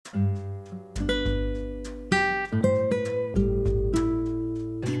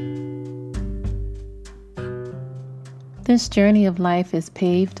This journey of life is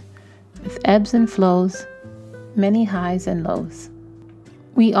paved with ebbs and flows, many highs and lows.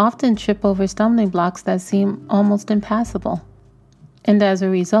 We often trip over stumbling blocks that seem almost impassable. And as a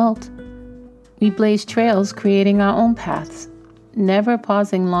result, we blaze trails creating our own paths, never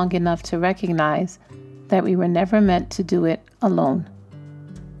pausing long enough to recognize that we were never meant to do it alone.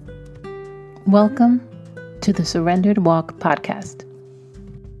 Welcome to the Surrendered Walk podcast.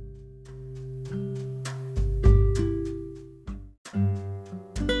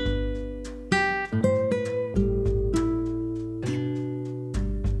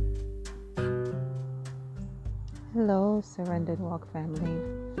 Hello, Surrendered Walk family.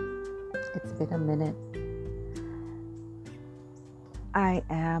 It's been a minute. I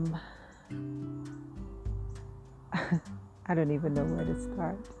don't even know where to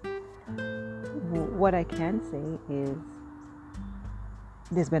start. What I can say is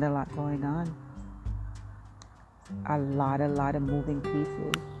there's been a lot going on. A lot of moving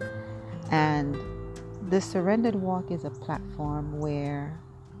pieces. And the Surrendered Walk is a platform where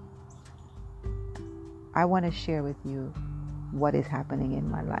I want to share with you what is happening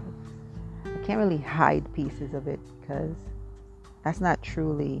in my life. I can't really hide pieces of it because that's not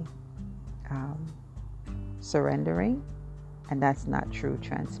truly surrendering, and that's not true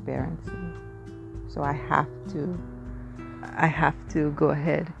transparency. So I have to go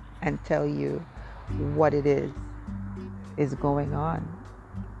ahead and tell you what it is going on,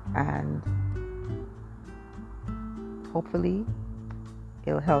 and hopefully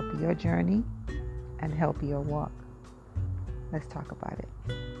it'll help your journey and help your walk. Let's talk about it.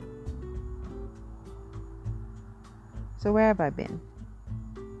 So where have I been?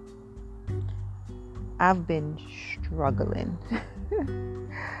 I've been struggling.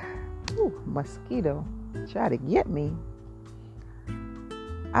 Ooh, mosquito try to get me.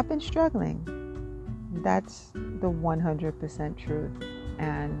 I've been struggling. That's the 100% truth.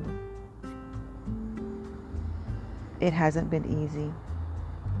 And it hasn't been easy.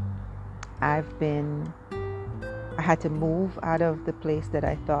 I had to move out of the place that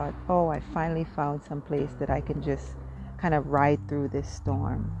I thought, I finally found some place that I can just kind of ride through this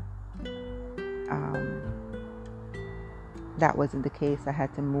storm. That wasn't the case. I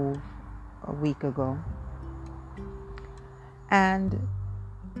had to move a week ago. And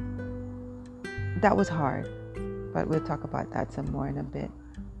that was hard, but we'll talk about that some more in a bit.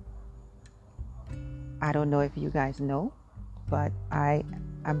 I don't know if you guys know, but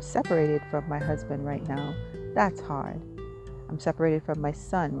I'm separated from my husband right now. That's hard. I'm separated from my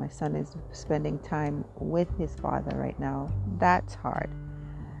son. My son is spending time with his father right now. That's hard.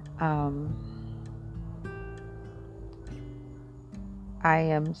 I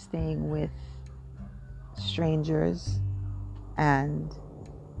am staying with strangers, and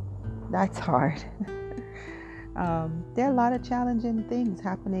that's hard. There are a lot of challenging things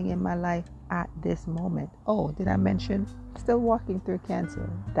happening in my life at this moment. Oh, did I mention still walking through cancer?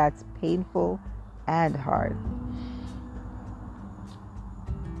 That's painful and hard.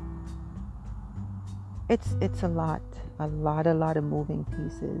 It's a lot of moving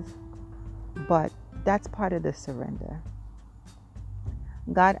pieces, but that's part of the surrender.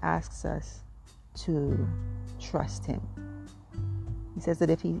 God asks us to trust Him. He says that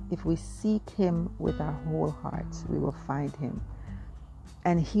if we seek Him with our whole hearts, we will find Him.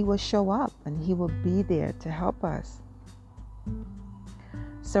 And He will show up and He will be there to help us.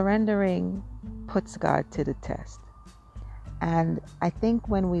 Surrendering puts God to the test. And I think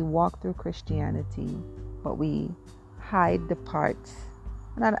when we walk through Christianity, but we hide the parts,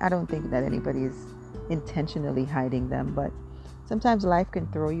 and I don't think that anybody is intentionally hiding them, but sometimes life can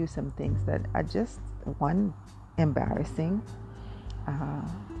throw you some things that are just, one, embarrassing,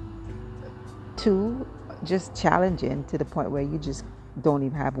 two, just challenging to the point where you just don't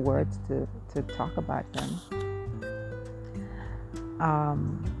even have words to talk about them,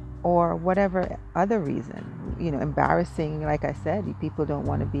 or whatever other reason. Embarrassing, like I said, people don't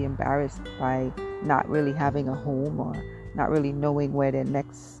want to be embarrassed by not really having a home or not really knowing where their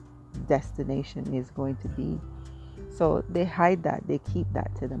next destination is going to be. So they hide that, they keep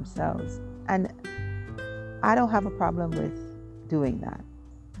that to themselves. And I don't have a problem with doing that.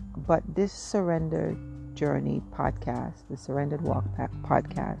 But this Surrender Journey podcast, the Surrendered Walk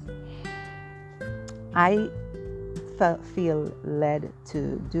podcast, I feel led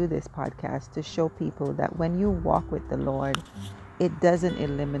to do this podcast to show people that when you walk with the Lord, it doesn't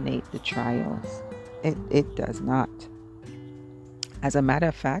eliminate the trials. It does not. As a matter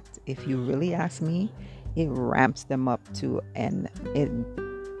of fact, if you really ask me, it ramps them up to an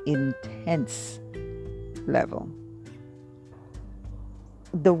intense level.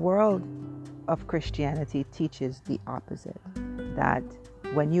 The world of Christianity teaches the opposite. That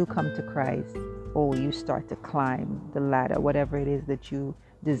when you come to Christ, you start to climb the ladder, whatever it is that you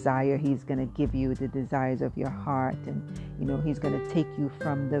desire. He's going to give you the desires of your heart, and he's going to take you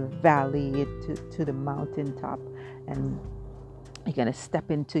from the valley to the mountaintop, and you're going to step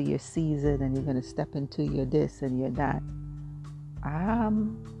into your season, and you're going to step into your this and your that.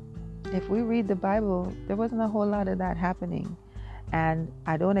 If we read the Bible, there wasn't a whole lot of that happening, and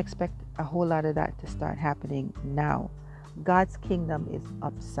I don't expect a whole lot of that to start happening now. God's kingdom is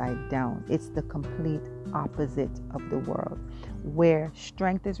upside down. It's the complete opposite of the world. Where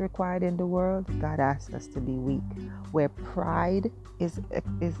strength is required in the world, God asks us to be weak. Where pride is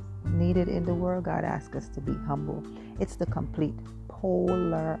needed in the world, God asks us to be humble. It's the complete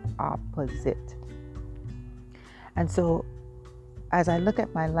polar opposite. And so, as I look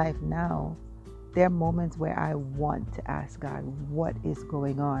at my life now, there are moments where I want to ask God, what is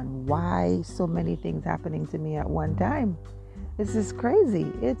going on? Why so many things happening to me at one time? This is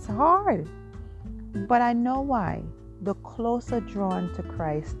crazy. It's hard. But I know why. The closer drawn to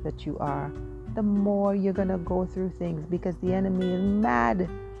Christ that you are, the more you're going to go through things, because the enemy is mad.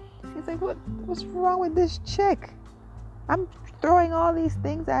 He's like, what's wrong with this chick? I'm throwing all these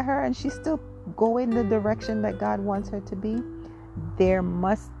things at her and she's still going the direction that God wants her to be. There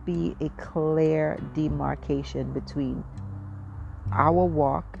must be a clear demarcation between our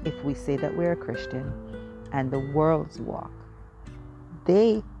walk, if we say that we're a Christian, and the world's walk.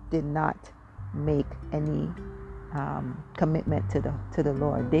 They did not make any commitment to the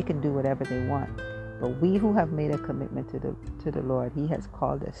Lord. They can do whatever they want. But we who have made a commitment to the Lord, He has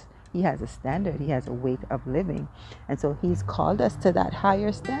called us. He has a standard. He has a way of living. And so He's called us to that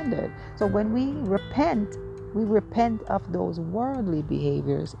higher standard. So when we repent of those worldly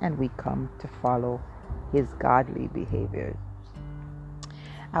behaviors, and we come to follow His godly behaviors.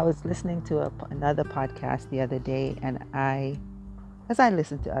 I was listening to another podcast the other day, and as I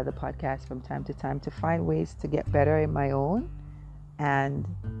listen to other podcasts from time to time to find ways to get better in my own, and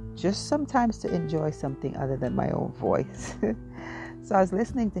just sometimes to enjoy something other than my own voice. So I was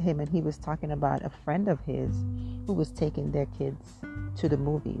listening to him, and he was talking about a friend of his who was taking their kids to the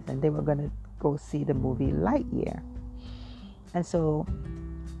movies, and they were going to go see the movie Lightyear. And so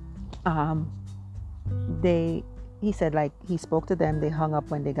he said, like, he spoke to them, they hung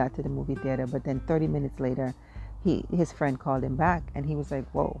up when they got to the movie theater, but then 30 minutes later his friend called him back, and he was like,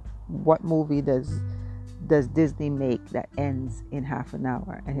 whoa, what movie does Disney make that ends in half an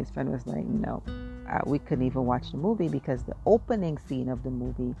hour? And his friend was like, no, we couldn't even watch the movie because the opening scene of the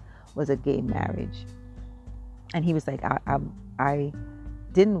movie was a gay marriage. And he was like, I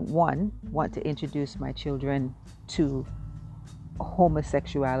didn't want to introduce my children to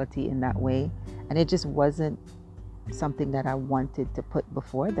homosexuality in that way, and it just wasn't something that I wanted to put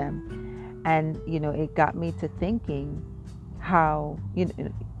before them. And it got me to thinking how,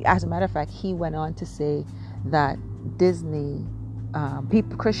 as a matter of fact, he went on to say that Disney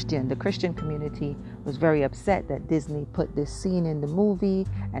the Christian community was very upset that Disney put this scene in the movie,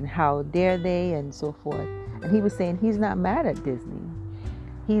 and how dare they, and so forth. And he was saying he's not mad at Disney.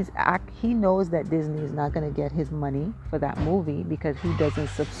 He knows that Disney is not going to get his money for that movie because he doesn't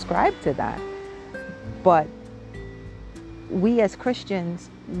subscribe to that. But we as Christians,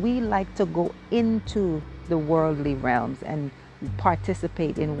 we like to go into the worldly realms and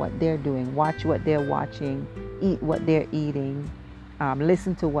participate in what they're doing, watch what they're watching, eat what they're eating,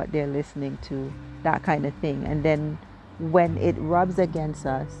 listen to what they're listening to, that kind of thing. And then when it rubs against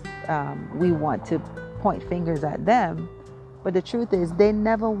us, we want to point fingers at them. But the truth is, they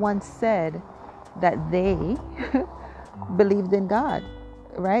never once said that they believed in God,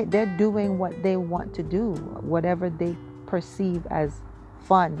 right? They're doing what they want to do, whatever they perceive as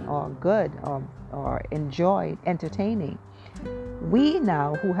fun or good or enjoy, entertaining. We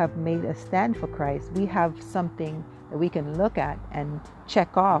now, who have made a stand for Christ, we have something that we can look at and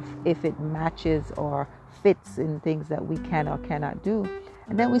check off if it matches or fits in things that we can or cannot do,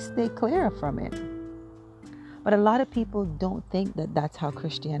 and then we stay clear from it. But a lot of people don't think that that's how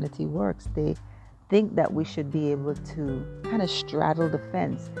Christianity works. They think that we should be able to kind of straddle the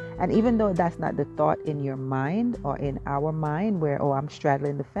fence. And even though that's not the thought in your mind or in our mind where, I'm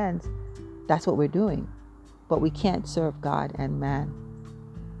straddling the fence, that's what we're doing. But we can't serve God and man.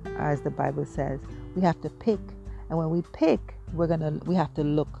 As the Bible says, we have to pick. And when we pick, we have to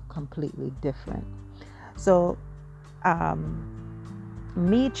look completely different. So,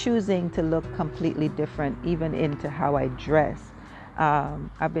 me choosing to look completely different, even into how I dress.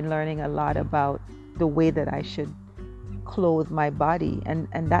 I've been learning a lot about the way that I should clothe my body, and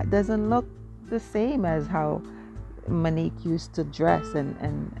that doesn't look the same as how Monique used to dress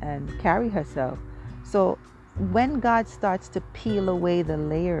and carry herself. So when God starts to peel away the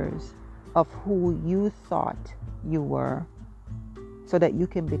layers of who you thought you were so that you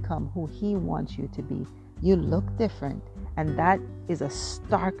can become who He wants you to be, you look different. And that is a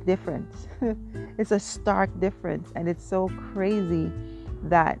stark difference. It's a stark difference. And it's so crazy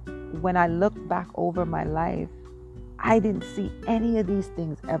that when I look back over my life, I didn't see any of these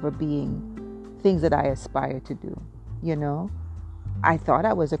things ever being things that I aspire to do. You know, I thought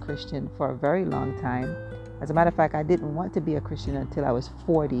I was a Christian for a very long time. As a matter of fact, I didn't want to be a Christian until I was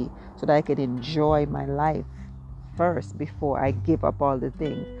 40 so that I could enjoy my life first before I give up all the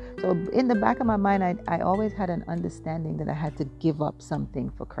things. So in the back of my mind, I always had an understanding that I had to give up something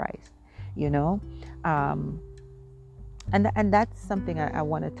for Christ, you know. And that's something I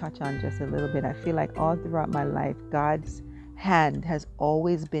want to touch on just a little bit. I feel like all throughout my life, God's hand has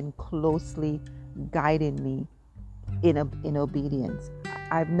always been closely guiding me in obedience.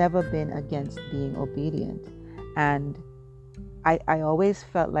 I've never been against being obedient. And I always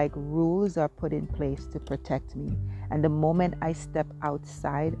felt like rules are put in place to protect me. And the moment I step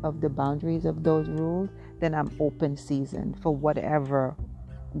outside of the boundaries of those rules, then I'm open season for whatever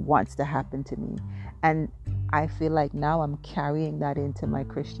wants to happen to me. And I feel like now I'm carrying that into my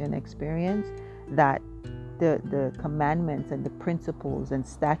Christian experience, that the commandments and the principles and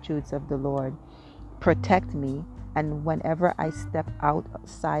statutes of the Lord protect me. And whenever I step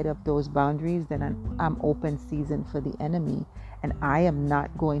outside of those boundaries, then I'm open season for the enemy. And I am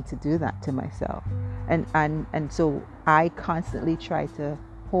not going to do that to myself. And so I constantly try to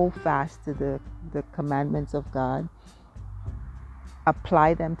hold fast to the commandments of God,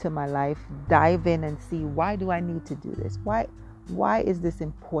 apply them to my life, dive in and see, why do I need to do this? Why is this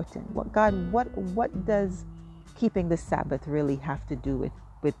important? What does keeping the Sabbath really have to do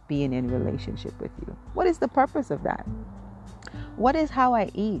with being in relationship with you? What is the purpose of that? What is how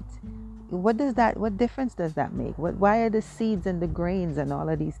I eat? What difference does that make? Why are the seeds and the grains and all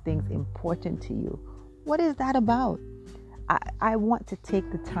of these things important to you? What is that about? I want to take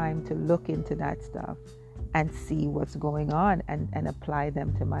the time to look into that stuff and see what's going on and apply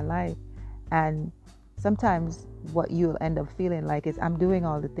them to my life. And sometimes what you'll end up feeling like is, I'm doing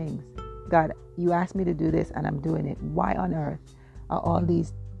all the things. God, you asked me to do this and I'm doing it. Why on earth are all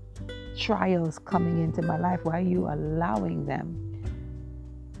these trials coming into my life? Why are you allowing them?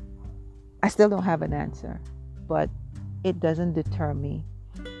 I still don't have an answer, but it doesn't deter me.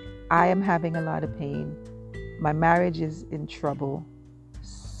 I am having a lot of pain. My marriage is in trouble.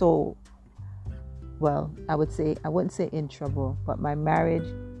 So, well, I wouldn't say in trouble, but my marriage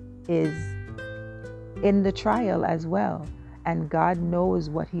is in the trial as well. And God knows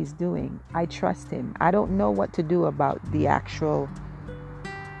what He's doing. I trust Him. I don't know what to do about the actual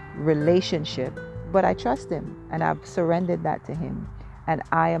relationship, but I trust Him and I've surrendered that to Him. And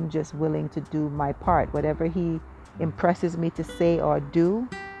I am just willing to do my part. Whatever He impresses me to say or do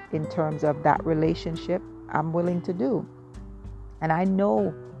in terms of that relationship, I'm willing to do. And I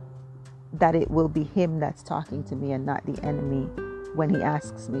know that it will be Him that's talking to me and not the enemy when He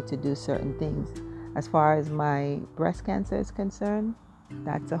asks me to do certain things. As far as my breast cancer is concerned,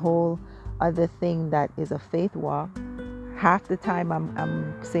 that's a whole other thing that is a faith walk. Half the time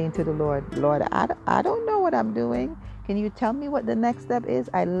I'm saying to the Lord, I don't know what I'm doing. Can you tell me what the next step is?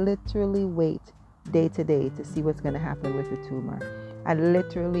 I literally wait day to day to see what's going to happen with the tumor. I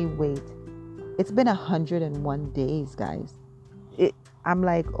literally wait. It's been 101 days, guys. I'm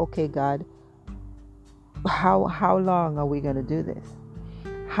like, okay, God, how long are we going to do this?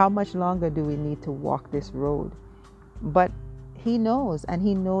 How much longer do we need to walk this road? But He knows, and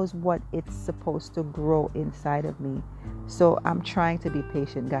He knows what it's supposed to grow inside of me. So I'm trying to be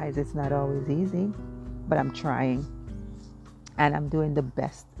patient, guys. It's not always easy, but I'm trying. And I'm doing the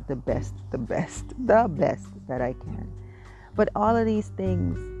best that I can. But all of these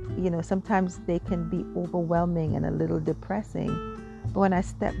things, sometimes they can be overwhelming and a little depressing. But when I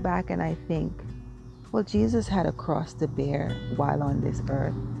step back and I think, well, Jesus had a cross to bear while on this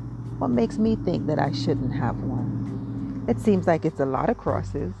earth. What makes me think that I shouldn't have one? It seems like it's a lot of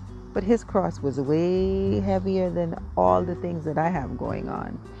crosses, but His cross was way heavier than all the things that I have going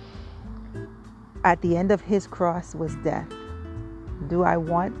on. At the end of His cross was death. Do I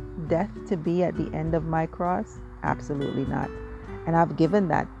want death to be at the end of my cross? Absolutely not. And I've given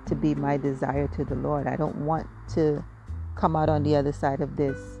that to be my desire to the Lord. I don't want to come out on the other side of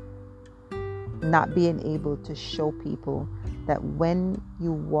this not being able to show people that when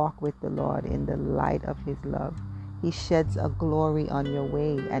you walk with the Lord in the light of His love, He sheds a glory on your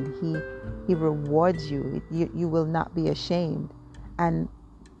way and He rewards you. You will not be ashamed. And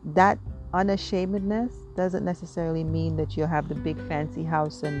that unashamedness doesn't necessarily mean that you'll have the big fancy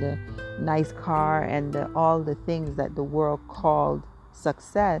house and the nice car and all the things that the world called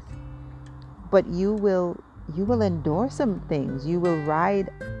success. But you will endure some things. You will ride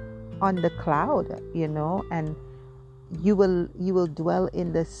on the cloud, and you will dwell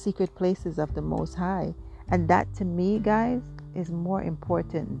in the secret places of the Most High. And that, to me, guys, is more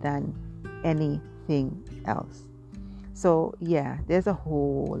important than anything else. So yeah, there's a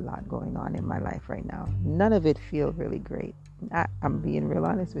whole lot going on in my life right now. None of it feels really great. I'm being real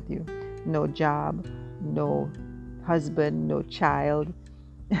honest with you. No job, no husband, no child,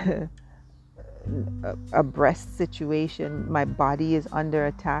 a breast situation. My body is under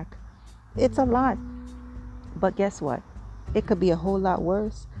attack. It's a lot. But guess what? It could be a whole lot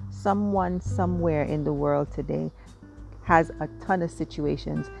worse. Someone somewhere in the world today has a ton of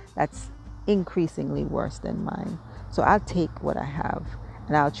situations that's increasingly worse than mine. So I'll take what I have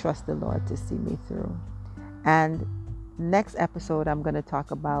and I'll trust the Lord to see me through. And next episode, I'm going to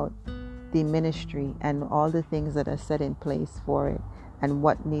talk about the ministry and all the things that are set in place for it and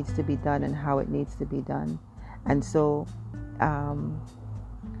what needs to be done and how it needs to be done. And so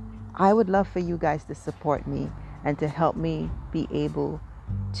I would love for you guys to support me and to help me be able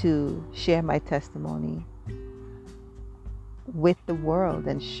to share my testimony with the world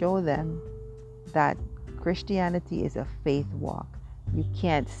and show them that Christianity is a faith walk. You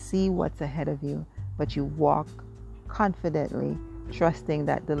can't see what's ahead of you, but you walk confidently, trusting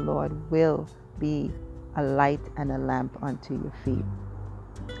that the Lord will be a light and a lamp unto your feet.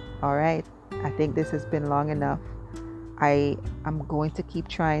 All right, I think this has been long enough. I'm going to keep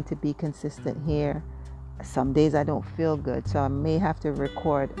trying to be consistent here. Some days I don't feel good, so I may have to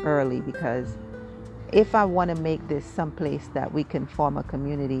record early, because if I want to make this someplace that we can form a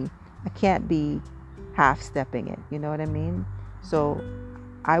community, I can't be half-stepping it, you know what I mean? So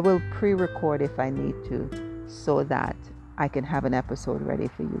I will pre-record if I need to, so that I can have an episode ready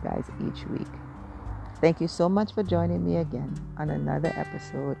for you guys each week. Thank you so much for joining me again on another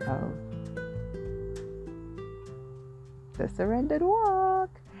episode of The Surrendered Walk.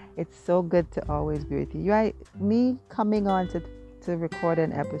 It's so good to always be with you. Me coming on to record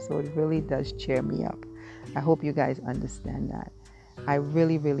an episode really does cheer me up. I hope you guys understand that. I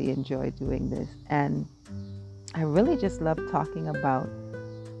really, really enjoy doing this. And I really just love talking about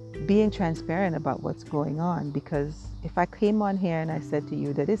being transparent about what's going on. Because if I came on here and I said to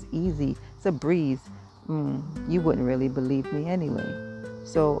you that it's easy, it's a breeze, you wouldn't really believe me anyway.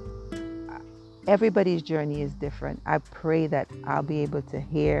 So everybody's journey is different. I pray that I'll be able to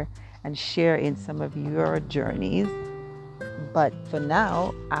hear and share in some of your journeys. But for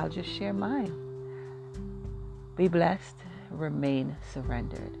now, I'll just share mine. Be blessed. Remain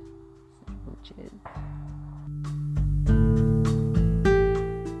surrendered. Smooches.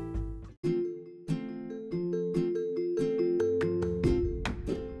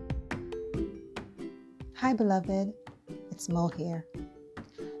 Hi, beloved. It's Mo here.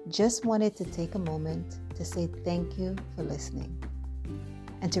 Just wanted to take a moment to say thank you for listening,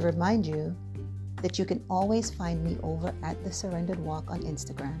 and to remind you that you can always find me over at The Surrendered Walk on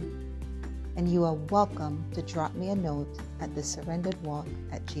Instagram. And you are welcome to drop me a note at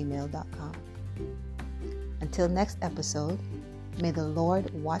thesurrenderedwalk@gmail.com. Until next episode, may the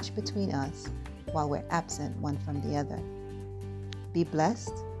Lord watch between us while we're absent one from the other. Be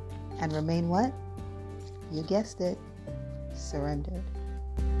blessed and remain what? You guessed it, surrendered.